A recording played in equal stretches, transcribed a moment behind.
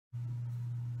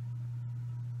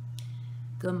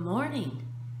Good morning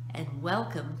and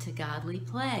welcome to Godly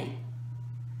Play.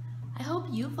 I hope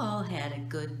you've all had a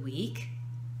good week.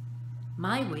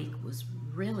 My week was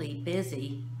really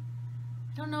busy.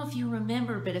 I don't know if you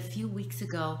remember, but a few weeks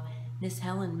ago, Miss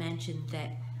Helen mentioned that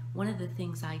one of the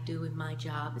things I do in my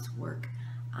job is work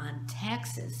on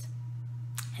taxes.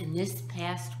 And this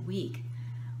past week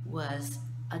was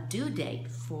a due date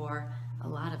for a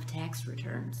lot of tax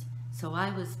returns. So I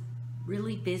was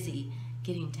really busy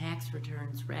getting tax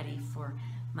returns ready for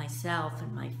myself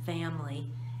and my family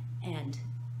and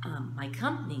my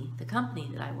company, the company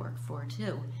that I work for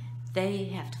too. They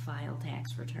have to file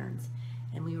tax returns,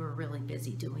 and we were really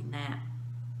busy doing that.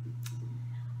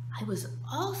 I was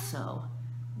also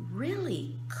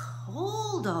really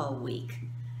cold all week.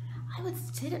 I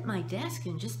would sit at my desk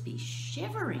and just be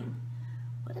shivering.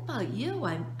 What about you?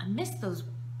 I missed those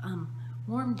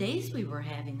warm days we were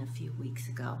having a few weeks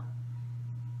ago.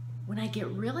 When I get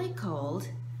really cold,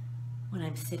 when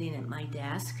I'm sitting at my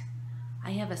desk,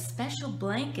 I have a special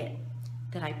blanket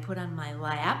that I put on my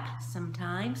lap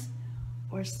sometimes,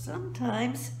 or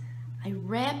sometimes I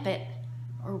wrap it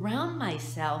around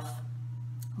myself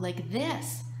like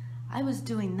this. I was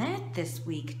doing that this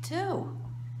week too.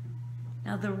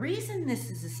 Now the reason this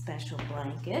is a special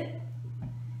blanket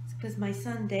is because my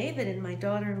son David and my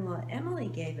daughter-in-law Emily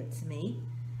gave it to me,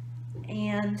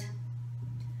 and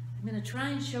I'm going to try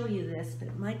and show you this, but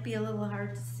it might be a little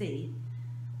hard to see.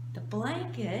 The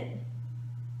blanket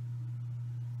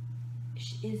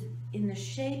is in the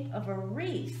shape of a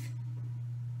wreath,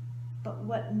 but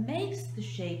what makes the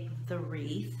shape of the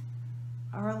wreath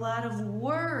are a lot of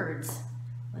words.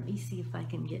 Let me see if I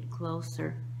can get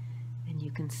closer and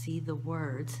you can see the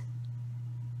words.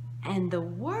 And the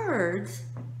words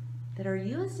that are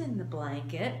used in the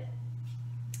blanket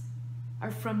are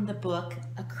from the book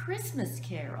A Christmas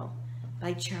Carol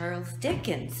by Charles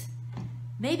Dickens.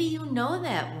 Maybe you know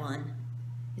that one.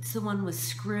 It's the one with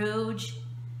Scrooge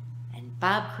and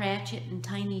Bob Cratchit and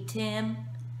Tiny Tim,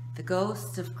 the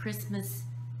ghosts of Christmas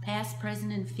past,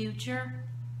 present, and future.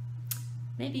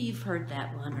 Maybe you've heard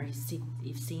that one, or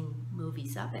you've seen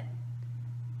movies of it.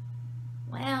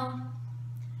 Well,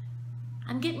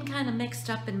 I'm getting kind of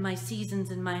mixed up in my seasons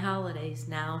and my holidays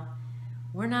now.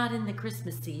 We're not in the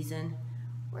Christmas season.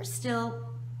 We're still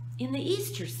in the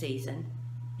Easter season,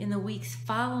 in the weeks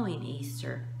following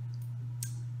Easter,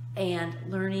 and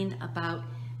learning about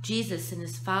Jesus and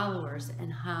his followers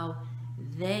and how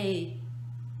they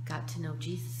got to know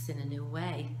Jesus in a new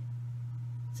way.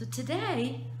 So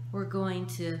today we're going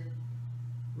to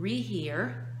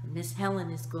rehear, Miss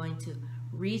Helen is going to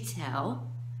retell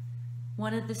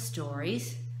one of the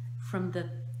stories from the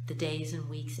days and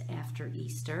weeks after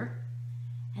Easter.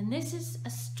 And this is a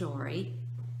story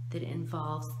that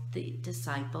involves the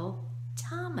disciple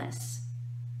Thomas.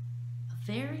 A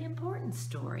very important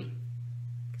story,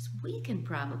 because we can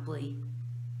probably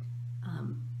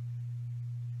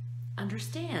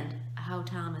understand how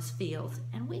Thomas feels,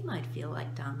 and we might feel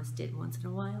like Thomas did once in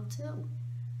a while too.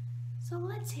 So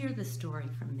let's hear the story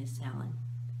from Miss Helen.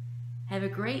 Have a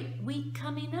great week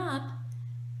coming up.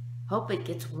 Hope it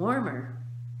gets warmer,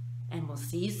 and we'll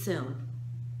see you soon.